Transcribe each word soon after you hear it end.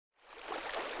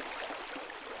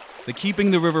The Keeping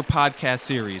the River podcast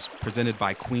series, presented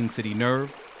by Queen City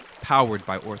Nerve, powered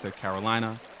by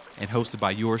OrthoCarolina, and hosted by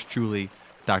yours truly,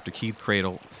 Dr. Keith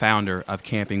Cradle, founder of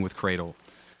Camping with Cradle.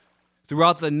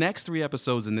 Throughout the next 3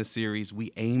 episodes in this series,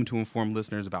 we aim to inform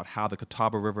listeners about how the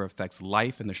Catawba River affects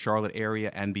life in the Charlotte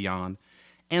area and beyond,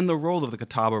 and the role of the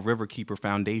Catawba Riverkeeper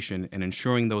Foundation in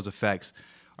ensuring those effects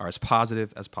are as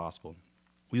positive as possible.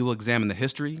 We will examine the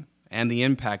history and the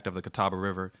impact of the Catawba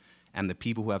River and the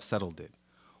people who have settled it,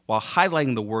 while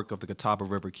highlighting the work of the Catawba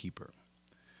Riverkeeper.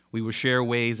 We will share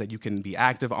ways that you can be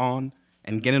active on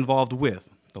and get involved with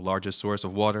the largest source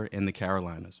of water in the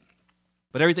Carolinas.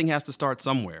 But everything has to start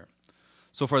somewhere.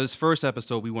 So for this first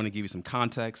episode, we want to give you some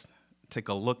context, take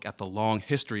a look at the long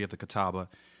history of the Catawba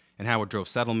and how it drove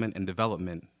settlement and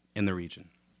development in the region.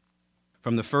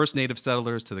 From the first native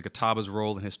settlers to the Catawba's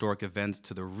role in historic events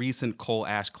to the recent coal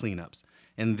ash cleanups.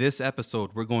 In this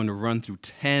episode, we're going to run through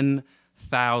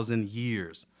 10,000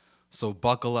 years. So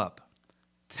buckle up.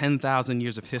 10,000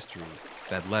 years of history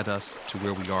that led us to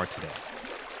where we are today.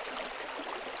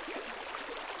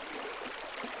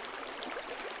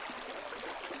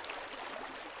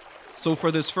 So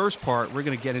for this first part, we're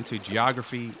going to get into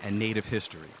geography and native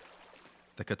history.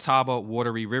 The Catawba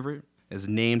Watery River is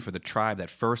named for the tribe that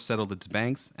first settled its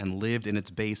banks and lived in its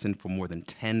basin for more than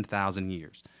 10,000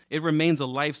 years. It remains a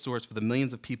life source for the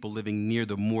millions of people living near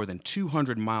the more than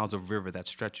 200 miles of river that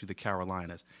stretch through the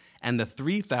Carolinas and the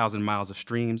 3,000 miles of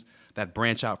streams that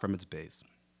branch out from its base.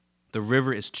 The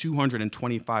river is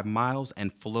 225 miles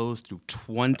and flows through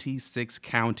 26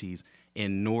 counties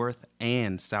in North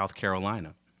and South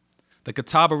Carolina. The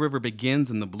Catawba River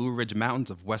begins in the Blue Ridge Mountains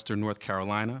of western North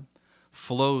Carolina,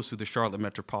 flows through the Charlotte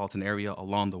metropolitan area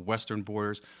along the western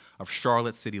borders of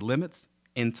Charlotte city limits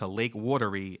into Lake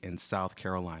Wateree in South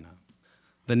Carolina.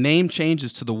 The name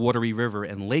changes to the Wateree River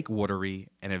and Lake Wateree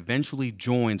and eventually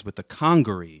joins with the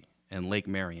Congaree and Lake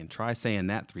Marion. Try saying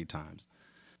that 3 times.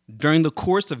 During the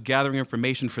course of gathering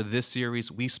information for this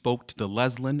series, we spoke to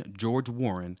Delesland George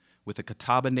Warren with the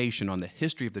Catawba Nation on the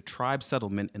history of the tribe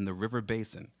settlement in the river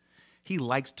basin. He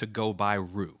likes to go by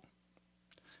Rue.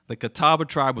 The Catawba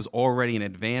tribe was already an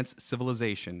advanced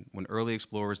civilization when early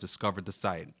explorers discovered the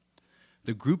site.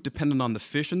 The group depended on the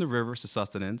fish in the river for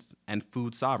sustenance and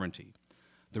food sovereignty.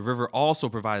 The river also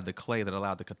provided the clay that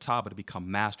allowed the Catawba to become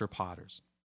master potters.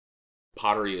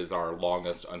 Pottery is our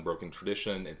longest unbroken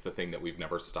tradition. It's the thing that we've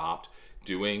never stopped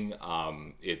doing.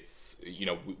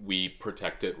 We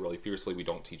protect it really fiercely. We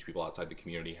don't teach people outside the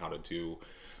community how to do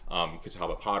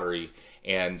Catawba pottery,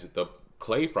 and the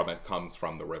clay from it comes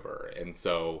from the river. And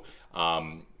so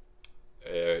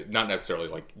not necessarily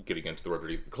like getting into the river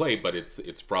to get the clay, but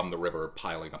it's from the river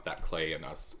piling up that clay and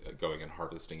us going and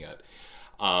harvesting it.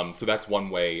 So that's one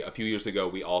way. A few years ago,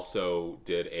 we also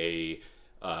did a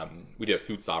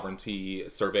food sovereignty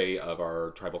survey of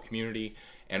our tribal community,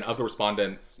 and of the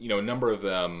respondents, a number of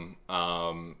them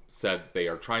said they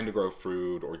are trying to grow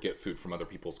food or get food from other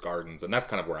people's gardens, and that's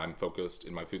kind of where I'm focused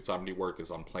in my food sovereignty work, is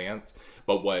on plants.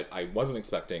 But what I wasn't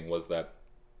expecting was that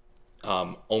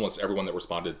almost everyone that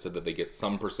responded said that they get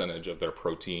some percentage of their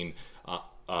protein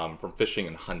from fishing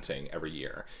and hunting every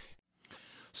year.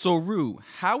 So, Rue,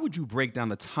 how would you break down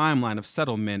the timeline of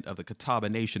settlement of the Catawba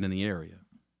Nation in the area?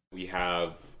 We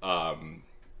have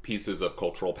pieces of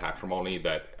cultural patrimony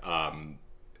that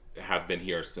have been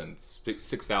here since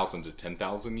 6,000 to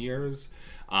 10,000 years.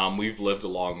 We've lived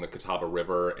along the Catawba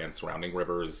River and surrounding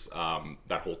rivers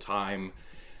that whole time.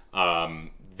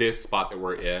 This spot that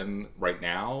we're in right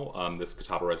now, this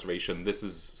Catawba Reservation, this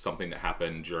is something that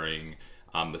happened during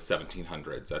the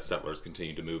 1700s as settlers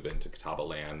continued to move into Catawba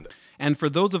land. And for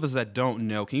those of us that don't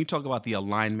know, can you talk about the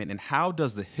alignment and how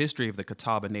does the history of the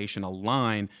Catawba Nation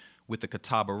align with the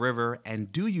Catawba River?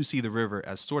 And do you see the river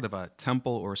as sort of a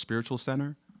temple or a spiritual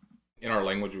center? In our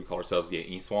language, we call ourselves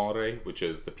Ye'isware, which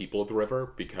is the people of the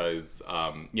river, because,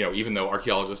 even though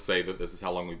archaeologists say that this is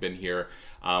how long we've been here,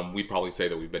 we'd probably say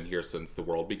that we've been here since the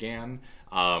world began.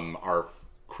 Our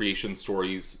creation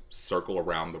stories circle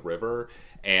around the river,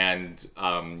 and,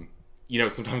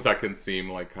 sometimes that can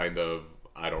seem like kind of,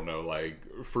 like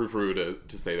frou-frou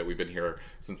to say that we've been here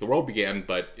since the world began,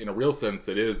 but in a real sense,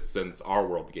 it is since our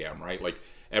world began, right? Like,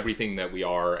 everything that we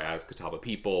are as Catawba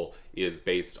people is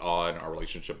based on our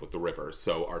relationship with the river.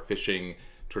 So our fishing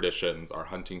traditions, our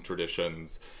hunting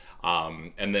traditions,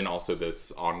 and then also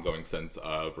this ongoing sense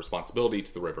of responsibility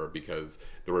to the river, because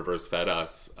the river has fed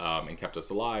us and kept us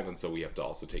alive, and so we have to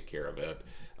also take care of it.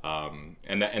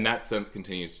 And that sense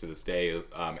continues to this day.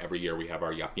 Every year we have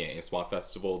our Yapien Iswa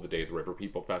Festival, the Day of the River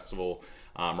People Festival,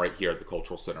 right here at the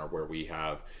Cultural Center, where we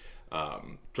have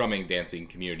drumming, dancing,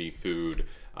 community, food,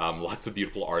 lots of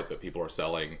beautiful art that people are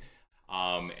selling.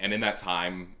 And in that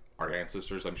time, our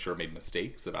ancestors, I'm sure, made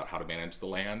mistakes about how to manage the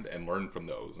land and learned from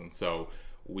those. And so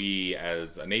we,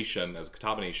 as a nation, as a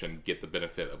Catawba nation, get the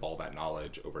benefit of all that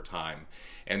knowledge over time.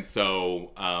 And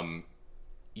so,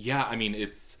 yeah, I mean,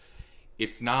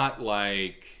 it's not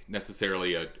like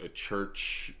necessarily a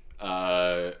church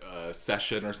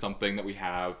session or something that we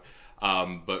have,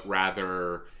 but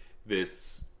rather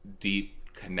this deep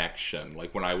connection.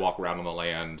 Like when I walk around on the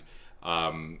land,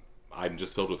 I'm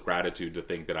just filled with gratitude to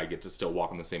think that I get to still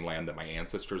walk on the same land that my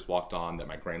ancestors walked on, that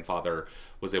my grandfather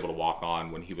was able to walk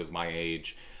on when he was my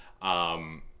age.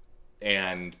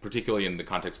 And particularly in the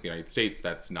context of the United States,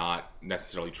 that's not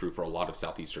necessarily true for a lot of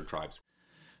Southeastern tribes.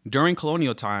 During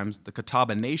colonial times, the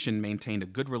Catawba Nation maintained a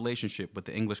good relationship with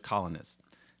the English colonists.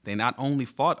 They not only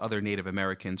fought other Native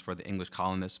Americans for the English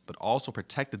colonists, but also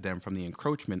protected them from the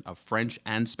encroachment of French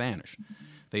and Spanish.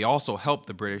 They also helped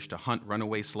the British to hunt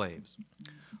runaway slaves.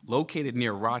 Located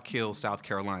near Rock Hill, South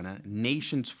Carolina,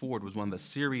 Nations Ford was one of the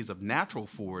series of natural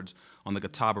fords on the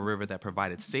Catawba River that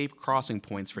provided safe crossing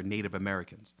points for Native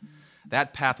Americans.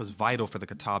 That path was vital for the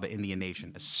Catawba Indian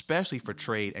Nation, especially for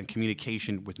trade and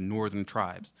communication with northern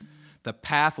tribes. The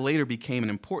path later became an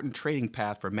important trading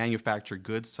path for manufactured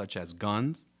goods such as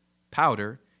guns,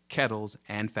 powder, kettles,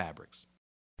 and fabrics.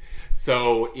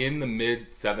 So in the mid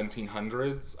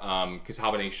 1700s,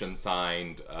 Catawba Nation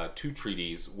signed two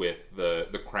treaties with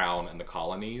the Crown and the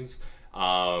colonies,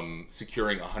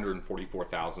 securing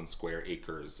 144,000 square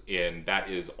acres. And that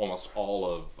is almost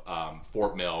all of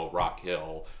Fort Mill, Rock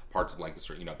Hill, parts of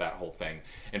Lancaster, that whole thing.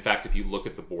 In fact, if you look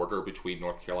at the border between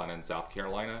North Carolina and South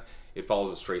Carolina, it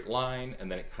follows a straight line, and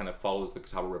then it kind of follows the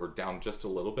Catawba River down just a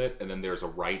little bit, and then there's a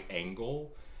right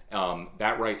angle.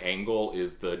 That right angle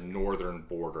is the northern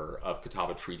border of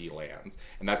Catawba Treaty lands.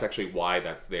 And that's actually why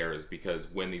that's there, is because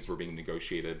when these were being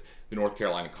negotiated, the North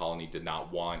Carolina colony did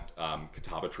not want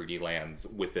Catawba Treaty lands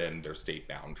within their state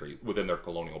boundary, within their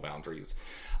colonial boundaries.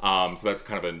 So that's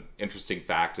kind of an interesting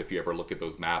fact if you ever look at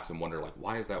those maps and wonder, like,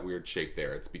 why is that weird shape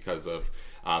there? It's because of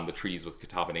the treaties with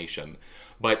Catawba Nation.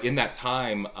 But in that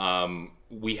time,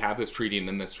 we have this treaty, and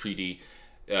in this treaty,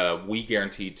 we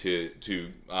guaranteed to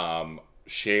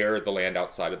share the land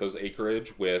outside of those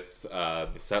acreage with the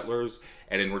settlers,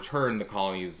 and in return the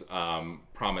colonies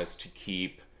promised to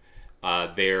keep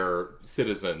their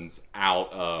citizens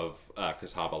out of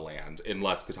Catawba land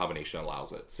unless Catawba Nation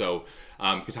allows it. So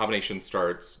Catawba Nation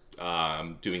starts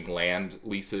doing land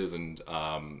leases and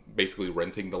basically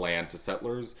renting the land to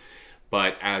settlers.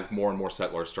 But as more and more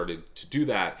settlers started to do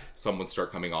that, some would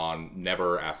start coming on,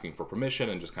 never asking for permission,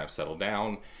 and just kind of settle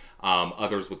down.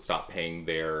 Others would stop paying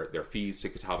their fees to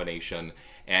Catawba Nation.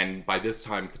 And by this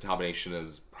time, Catawba Nation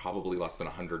is probably less than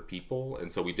 100 people. And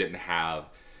so we didn't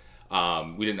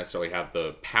necessarily have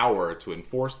the power to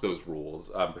enforce those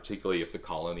rules, particularly if the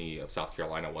colony of South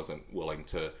Carolina wasn't willing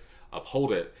to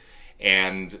uphold it.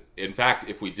 And in fact,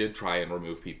 if we did try and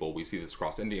remove people, we see this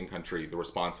across Indian country, the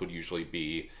response would usually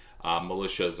be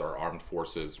militias or armed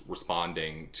forces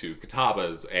responding to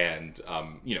Catawbas and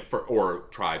or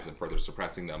tribes and further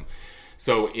suppressing them.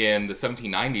 So in the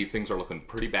 1790s, things are looking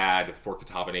pretty bad for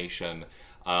Catawba Nation.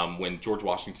 When George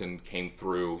Washington came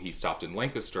through, he stopped in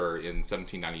Lancaster in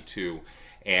 1792,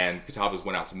 and Catawbas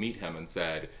went out to meet him and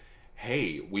said,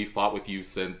 hey, we fought with you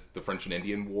since the French and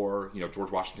Indian War. George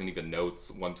Washington even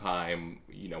notes one time,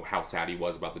 how sad he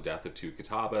was about the death of two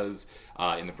Catawbas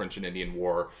in the French and Indian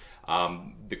War.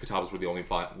 The Catawbas were the only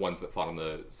ones that fought on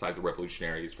the side of the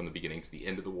revolutionaries from the beginning to the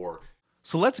end of the war.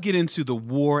 So let's get into the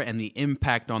war and the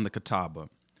impact on the Catawba.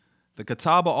 The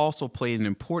Catawba also played an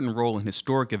important role in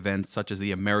historic events such as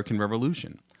the American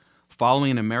Revolution.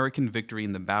 Following an American victory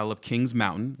in the Battle of Kings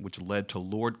Mountain, which led to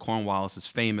Lord Cornwallis's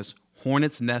famous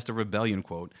Hornet's Nest of Rebellion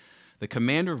quote, the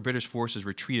commander of British forces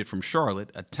retreated from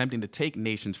Charlotte, attempting to take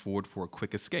Nations Ford for a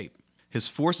quick escape. His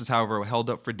forces, however, were held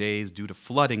up for days due to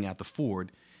flooding at the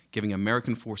ford, giving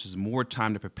American forces more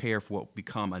time to prepare for what would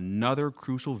become another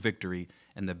crucial victory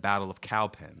in the Battle of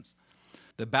Cowpens.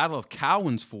 The Battle of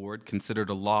Cowan's Ford, considered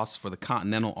a loss for the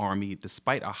Continental Army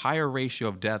despite a higher ratio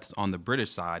of deaths on the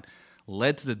British side,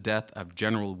 led to the death of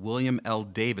General William L.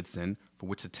 Davidson, for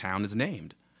which the town is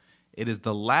named. It is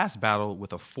the last battle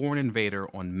with a foreign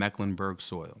invader on Mecklenburg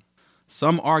soil.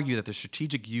 Some argue that the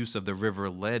strategic use of the river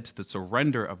led to the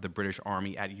surrender of the British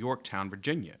Army at Yorktown,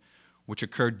 Virginia, which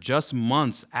occurred just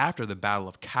months after the Battle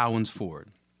of Cowan's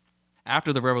Ford.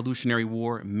 After the Revolutionary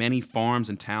War, many farms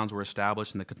and towns were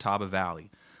established in the Catawba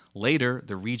Valley. Later,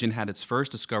 the region had its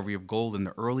first discovery of gold in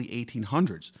the early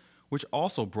 1800s, which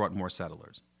also brought more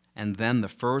settlers. And then the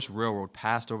first railroad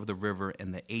passed over the river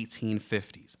in the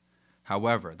 1850s.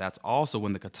 However, that's also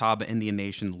when the Catawba Indian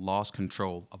Nation lost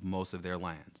control of most of their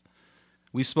lands.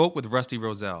 We spoke with Rusty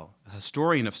Roselle, a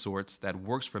historian of sorts that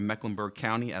works for Mecklenburg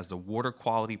County as the Water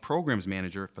Quality Programs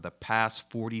Manager for the past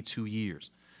 42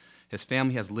 years. His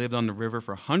family has lived on the river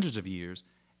for hundreds of years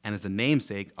and is the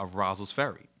namesake of Rosl's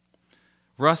Ferry.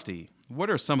 Rusty, what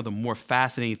are some of the more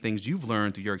fascinating things you've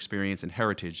learned through your experience and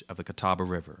heritage of the Catawba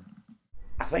River?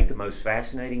 I think the most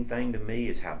fascinating thing to me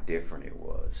is how different it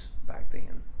was back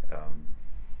then.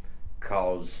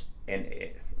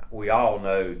 We all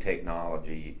know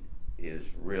technology is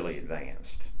really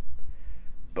advanced,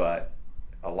 but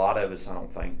a lot of us, I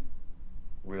don't think,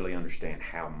 really understand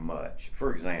how much.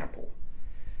 For example,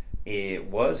 it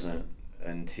wasn't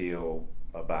until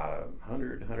about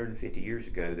 150 years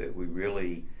ago that we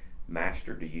really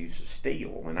mastered the use of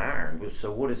steel and iron.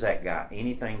 So what has that got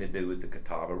anything to do with the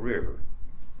Catawba River?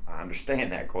 I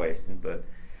understand that question, but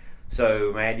so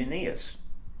imagine this.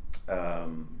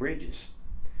 Bridges.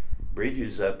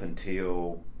 Bridges up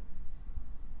until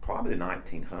probably the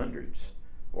 1900s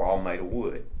were all made of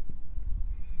wood.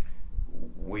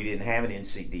 We didn't have an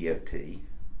NCDOT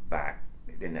back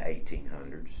in the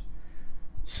 1800s.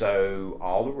 So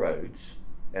all the roads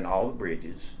and all the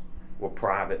bridges were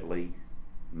privately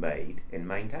made and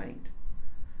maintained.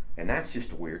 And that's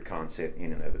just a weird concept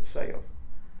in and of itself.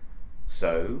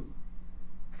 So,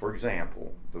 for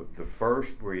example, the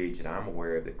first bridge that I'm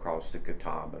aware of that crossed the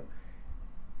Catawba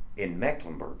in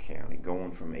Mecklenburg County,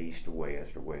 going from east to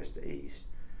west or west to east,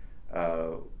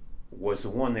 was the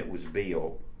one that was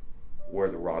built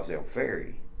where the Roselle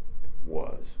Ferry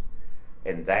was.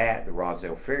 And the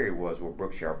Roselle Ferry was where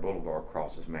Brookshire Boulevard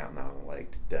crosses Mountain Island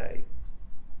Lake today,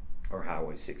 or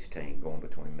Highway 16 going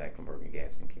between Mecklenburg and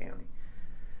Gaston County.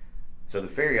 So the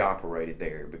ferry operated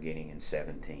there beginning in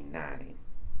 1790.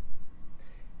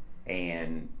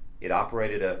 And it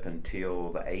operated up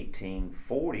until the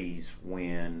 1840s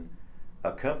when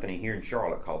a company here in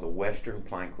Charlotte called the Western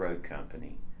Plank Road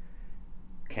Company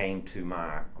came to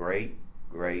my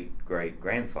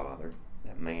great-great-great-grandfather,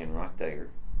 that man right there,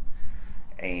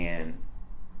 and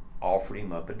offered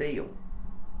him up a deal.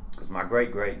 Because my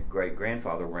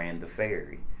great-great-great-grandfather ran the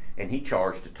ferry, and he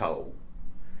charged a toll.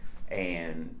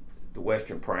 And the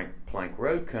Western Plank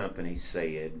Road Company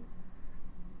said,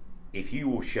 if you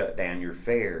will shut down your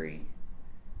ferry,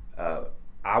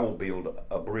 I will build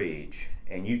a bridge,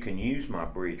 and you can use my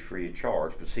bridge free of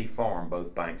charge, because he farmed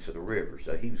both banks of the river,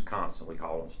 so he was constantly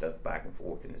hauling stuff back and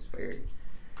forth in his ferry.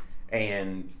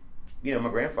 And my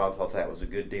grandfather thought that was a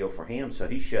good deal for him, so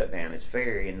he shut down his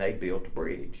ferry, and they built a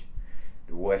bridge,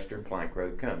 the Western Plank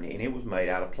Road Company, and it was made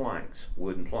out of planks,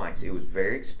 wooden planks. It was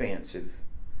very expensive,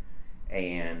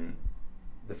 and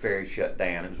the ferry shut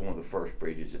down. It was one of the first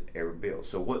bridges ever built.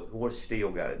 So what's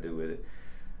steel got to do with it?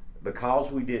 Because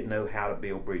we didn't know how to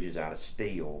build bridges out of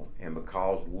steel, and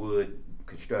because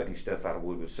constructing stuff out of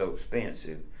wood was so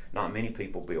expensive, not many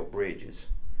people built bridges.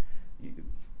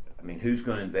 Who's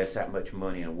going to invest that much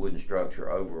money in a wooden structure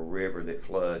over a river that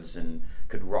floods and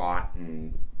could rot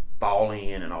and fall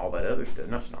in and all that other stuff?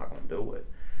 That's not going to do it.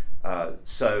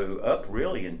 So up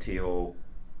really until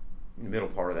the middle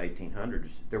part of the 1800s,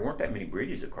 there weren't that many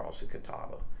bridges across the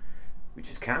Catawba,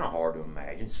 which is kind of hard to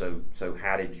imagine. So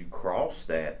how did you cross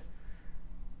that,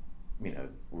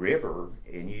 river?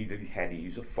 And you had to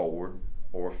use a ford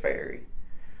or a ferry.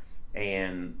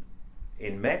 And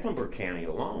in Mecklenburg County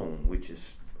alone, which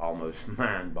is almost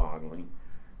mind-boggling,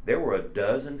 there were a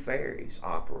dozen ferries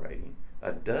operating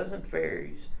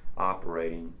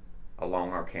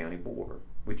along our county border,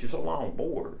 which is a long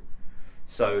border.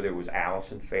 So there was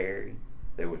Allison Ferry,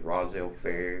 there was Roselle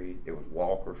Ferry, there was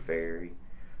Walker Ferry,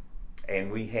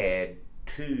 and we had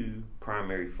two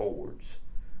primary fords.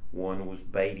 One was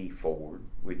Beatty Ford,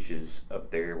 which is up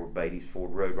there where Beatty's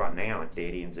Ford Road. Right now it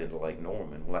dead ends into Lake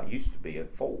Norman. Well, that used to be a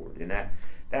ford, and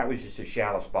that was just a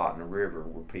shallow spot in the river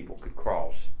where people could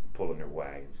cross pulling their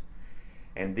wagons.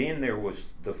 And then there was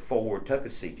the Ford,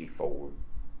 Tuckasegee Ford,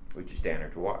 which is down there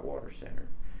at the Whitewater Center.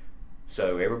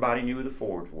 So everybody knew who the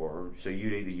fords were, so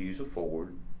you'd either use a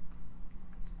ford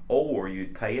or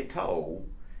you'd pay a toll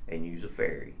and use a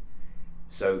ferry.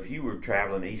 So if you were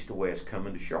traveling east to west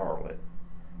coming to Charlotte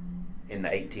in the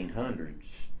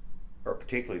 1800s, or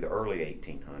particularly the early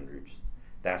 1800s,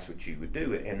 that's what you would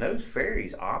do. And those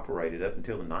ferries operated up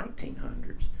until the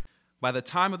 1900s. By the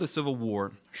time of the Civil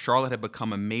War, Charlotte had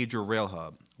become a major rail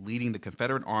hub, leading the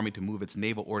Confederate Army to move its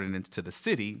naval ordnance to the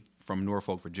city from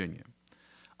Norfolk, Virginia.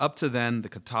 Up to then, the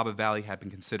Catawba Valley had been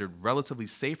considered relatively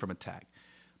safe from attack,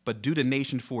 but due to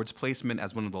Nation Ford's placement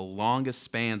as one of the longest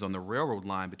spans on the railroad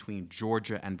line between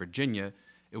Georgia and Virginia,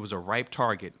 it was a ripe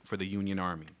target for the Union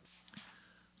Army.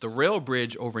 The rail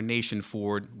bridge over Nation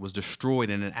Ford was destroyed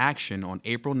in an action on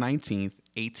April 19,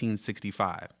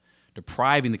 1865,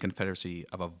 depriving the Confederacy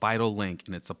of a vital link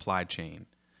in its supply chain.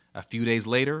 A few days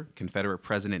later, Confederate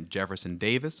President Jefferson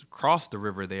Davis crossed the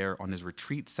river there on his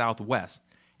retreat southwest,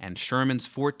 and Sherman's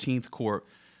 14th Corps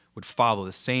would follow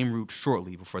the same route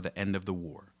shortly before the end of the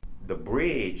war. The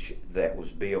bridge that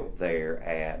was built there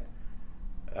at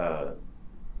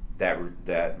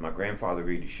that my grandfather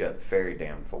agreed to shut the ferry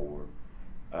down for,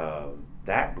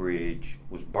 that bridge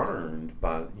was burned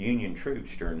by Union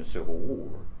troops during the Civil War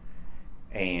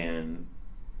and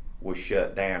was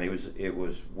shut down. It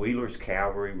was Wheeler's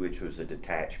Cavalry, which was a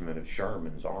detachment of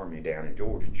Sherman's army down in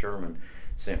Georgia. Sherman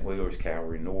sent Wheeler's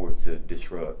Cavalry north to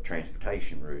disrupt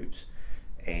transportation routes,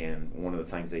 and one of the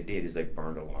things they did is they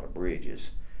burned a lot of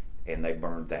bridges, and they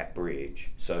burned that bridge.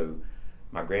 So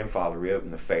my grandfather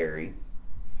reopened the ferry,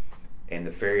 and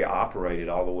the ferry operated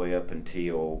all the way up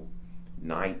until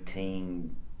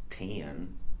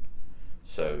 1910.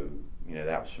 So,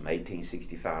 that was from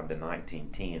 1865 to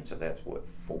 1910, so that's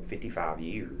 55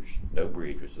 years. No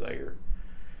bridge was there.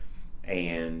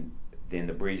 And then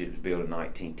the bridge that was built in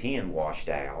 1910 washed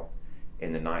out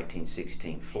in the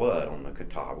 1916 flood on the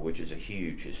Catawba, which is a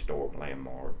huge historic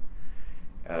landmark.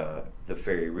 The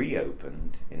ferry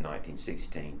reopened in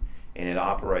 1916, and it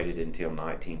operated until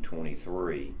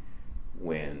 1923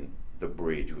 when the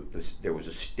bridge, there was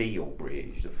a steel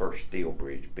bridge, the first steel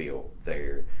bridge built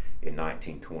there in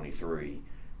 1923,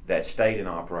 that stayed in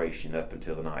operation up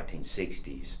until the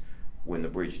 1960s when the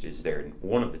bridge that is there,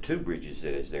 one of the two bridges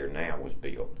that is there now, was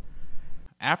built.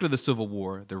 After the Civil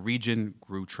War, the region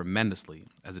grew tremendously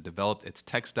as it developed its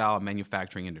textile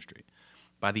manufacturing industry.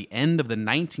 By the end of the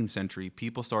 19th century,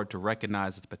 people started to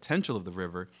recognize the potential of the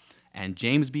river, and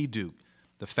James B. Duke,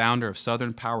 the founder of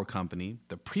Southern Power Company,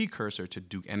 the precursor to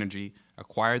Duke Energy,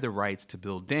 acquired the rights to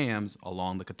build dams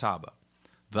along the Catawba.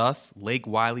 Thus, Lake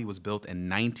Wylie was built in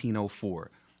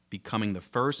 1904, becoming the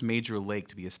first major lake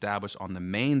to be established on the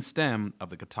main stem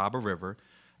of the Catawba River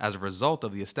as a result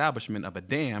of the establishment of a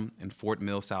dam in Fort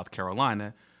Mill, South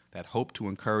Carolina, that hoped to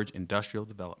encourage industrial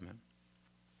development.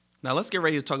 Now let's get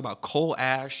ready to talk about coal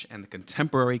ash and the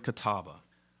contemporary Catawba.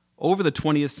 Over the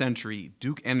 20th century,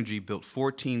 Duke Energy built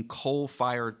 14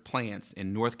 coal-fired plants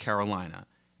in North Carolina,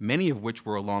 many of which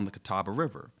were along the Catawba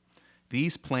River.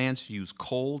 These plants use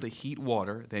coal to heat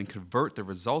water, then convert the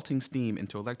resulting steam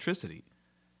into electricity.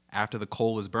 After the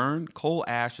coal is burned, coal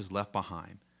ash is left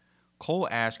behind. Coal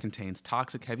ash contains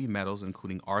toxic heavy metals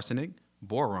including arsenic,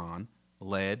 boron,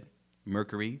 lead,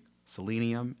 mercury,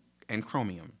 selenium, and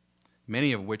chromium,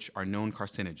 many of which are known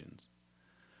carcinogens.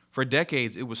 For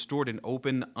decades, it was stored in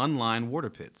open, unlined water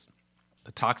pits.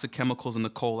 The toxic chemicals in the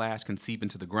coal ash can seep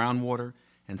into the groundwater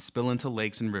and spill into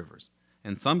lakes and rivers,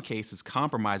 in some cases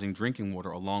compromising drinking water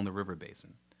along the river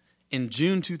basin. In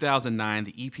June 2009,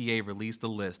 the EPA released a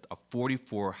list of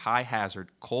 44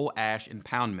 high-hazard coal ash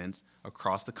impoundments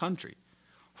across the country,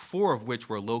 4 of which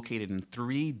were located in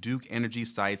 3 Duke Energy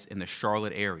sites in the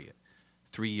Charlotte area.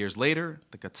 3 years later,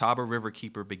 the Catawba River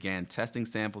Keeper began testing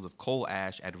samples of coal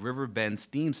ash at River Bend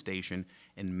Steam Station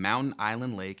in Mountain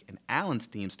Island Lake and Allen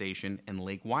Steam Station in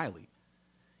Lake Wylie.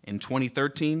 In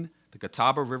 2013, the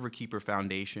Catawba River Keeper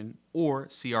Foundation, or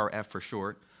CRF for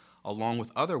short, along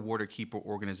with other waterkeeper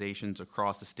organizations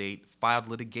across the state, filed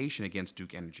litigation against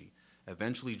Duke Energy,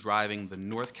 eventually driving the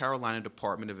North Carolina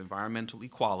Department of Environmental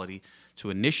Equality to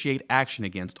initiate action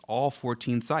against all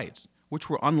 14 sites, which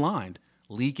were unlined,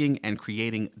 leaking and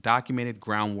creating documented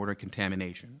groundwater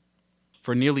contamination.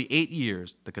 For nearly 8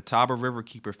 years, the Catawba River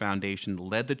Keeper Foundation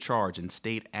led the charge in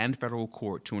state and federal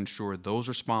court to ensure those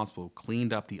responsible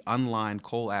cleaned up the unlined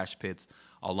coal ash pits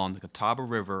along the Catawba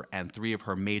River and 3 of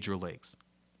her major lakes.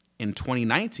 In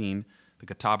 2019, the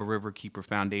Catawba River Keeper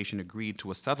Foundation agreed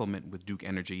to a settlement with Duke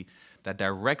Energy that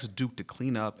directs Duke to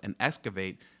clean up and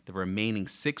excavate the remaining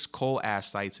 6 coal ash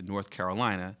sites in North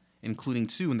Carolina, including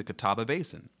 2 in the Catawba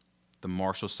Basin, the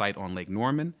Marshall site on Lake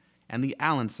Norman and the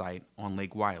Allen site on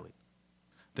Lake Wylie.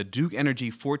 The Duke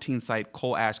Energy 14-site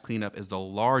coal ash cleanup is the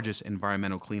largest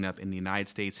environmental cleanup in the United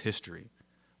States history.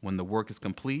 When the work is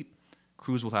complete,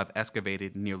 crews will have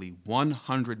excavated nearly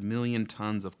 100 million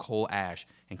tons of coal ash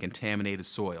and contaminated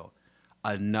soil,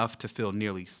 enough to fill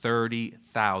nearly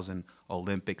 30,000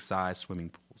 Olympic-sized swimming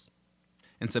pools.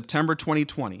 In September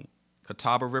 2020,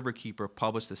 Catawba River Keeper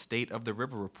published the State of the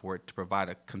River Report to provide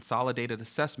a consolidated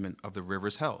assessment of the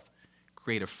river's health,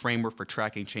 create a framework for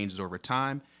tracking changes over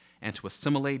time, and to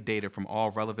assimilate data from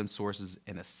all relevant sources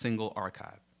in a single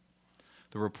archive.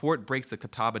 The report breaks the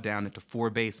Catawba down into 4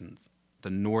 basins: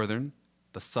 the northern,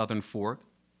 the southern fork,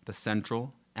 the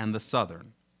central, and the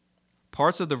southern.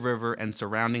 Parts of the river and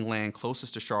surrounding land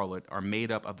closest to Charlotte are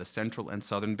made up of the central and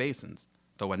southern basins.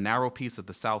 though a narrow piece of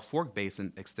the South Fork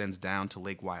Basin extends down to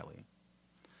Lake Wylie.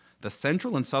 The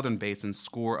Central and Southern Basins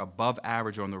score above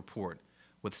average on the report,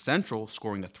 with Central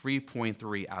scoring a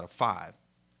 3.3 out of 5,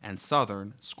 and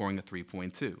Southern scoring a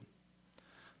 3.2.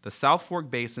 The South Fork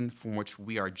Basin, from which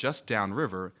we are just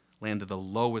downriver, landed the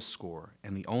lowest score,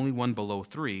 and the only one below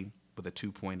 3 with a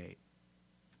 2.8.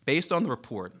 Based on the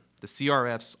report, the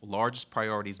CRF's largest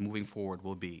priorities moving forward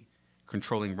will be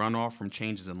controlling runoff from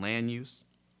changes in land use,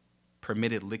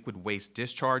 permitted liquid waste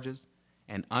discharges,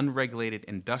 and unregulated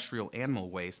industrial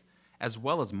animal waste, as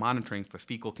well as monitoring for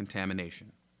fecal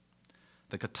contamination.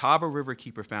 The Catawba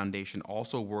Riverkeeper Foundation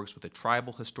also works with the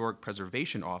Tribal Historic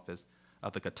Preservation Office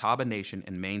of the Catawba Nation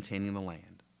in maintaining the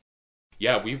land.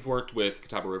 Yeah, we've worked with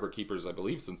Catawba Riverkeepers, I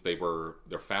believe, since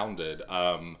they're founded.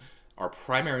 Our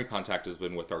primary contact has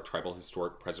been with our Tribal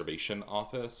Historic Preservation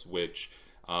Office, which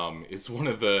is one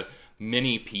of the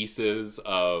many pieces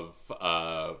of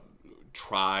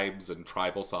tribes and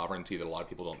tribal sovereignty that a lot of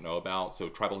people don't know about. So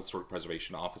Tribal Historic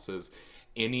Preservation Offices,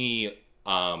 any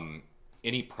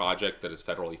project that is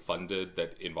federally funded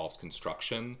that involves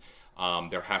construction,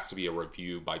 there has to be a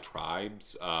review by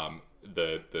tribes,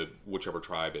 the whichever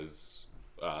tribe is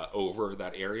over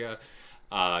that area,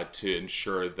 to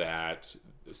ensure that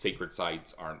sacred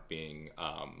sites aren't being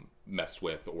messed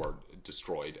with or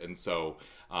destroyed. And so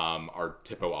our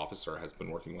TIPO officer has been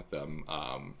working with them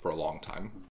for a long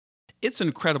time. It's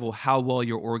incredible how well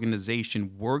your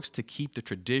organization works to keep the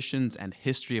traditions and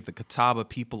history of the Catawba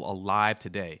people alive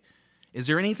today. Is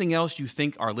there anything else you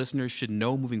think our listeners should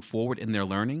know moving forward in their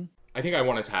learning? I think I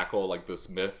want to tackle like this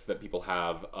myth that people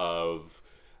have of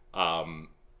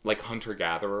like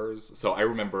hunter-gatherers. So I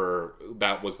remember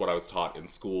that was what I was taught in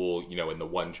school, you know, in the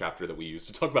one chapter that we used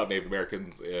to talk about Native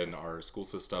Americans in our school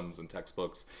systems and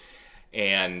textbooks.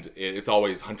 And it's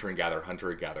always hunter and gather,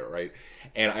 right?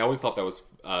 And I always thought that was,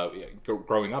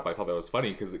 growing up, I thought that was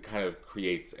funny because it kind of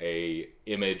creates a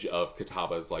image of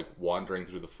Catawbas like wandering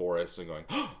through the forest and going,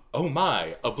 oh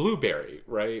my, a blueberry,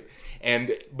 right?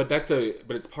 But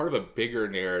it's part of a bigger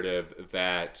narrative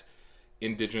that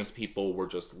indigenous people were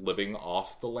just living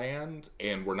off the land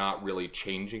and were not really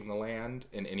changing the land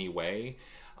in any way.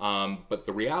 But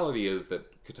the reality is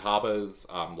that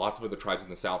Catawbas, lots of other tribes in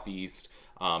the southeast,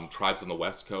 tribes on the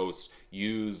West Coast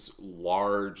use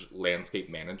large landscape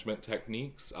management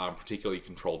techniques, particularly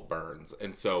controlled burns.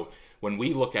 And so when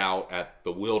we look out at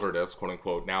the wilderness, quote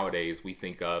unquote, nowadays, we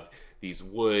think of these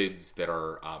woods that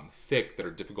are thick, that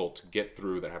are difficult to get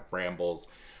through, that have brambles.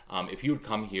 If you would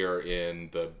come here in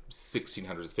the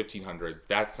 1600s, 1500s,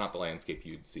 that's not the landscape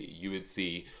you'd see. You would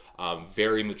see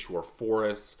very mature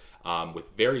forests with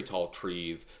very tall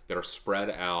trees that are spread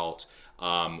out,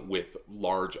 with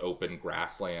large open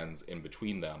grasslands in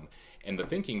between them. And the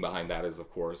thinking behind that is, of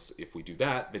course, if we do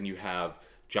that, then you have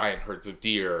giant herds of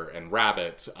deer and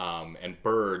rabbit and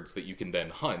birds that you can then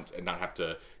hunt and not have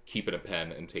to keep in a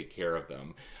pen and take care of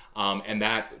them. And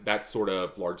that sort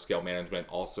of large-scale management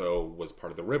also was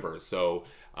part of the river. So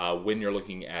when you're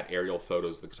looking at aerial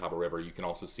photos of the Catawba River, you can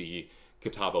also see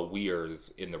Catawba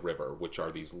weirs in the river, which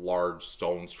are these large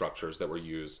stone structures that were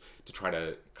used to try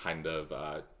to kind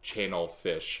of channel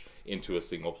fish into a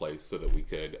single place so that we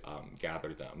could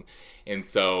gather them. And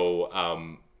so,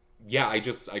 I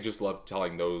just love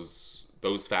telling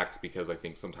those facts because I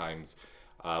think sometimes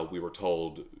we were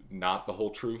told not the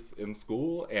whole truth in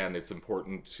school, and it's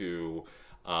important to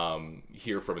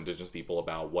hear from Indigenous people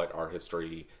about what our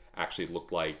history actually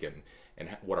looked like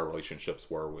and what our relationships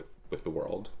were with the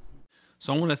world.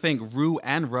 So I want to thank Rue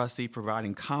and Rusty for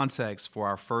providing context for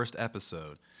our first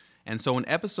episode. And so in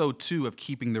episode 2 of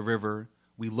Keeping the River,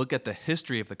 we look at the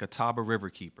history of the Catawba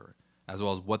Riverkeeper, as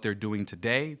well as what they're doing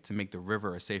today to make the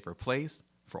river a safer place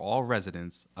for all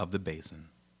residents of the basin.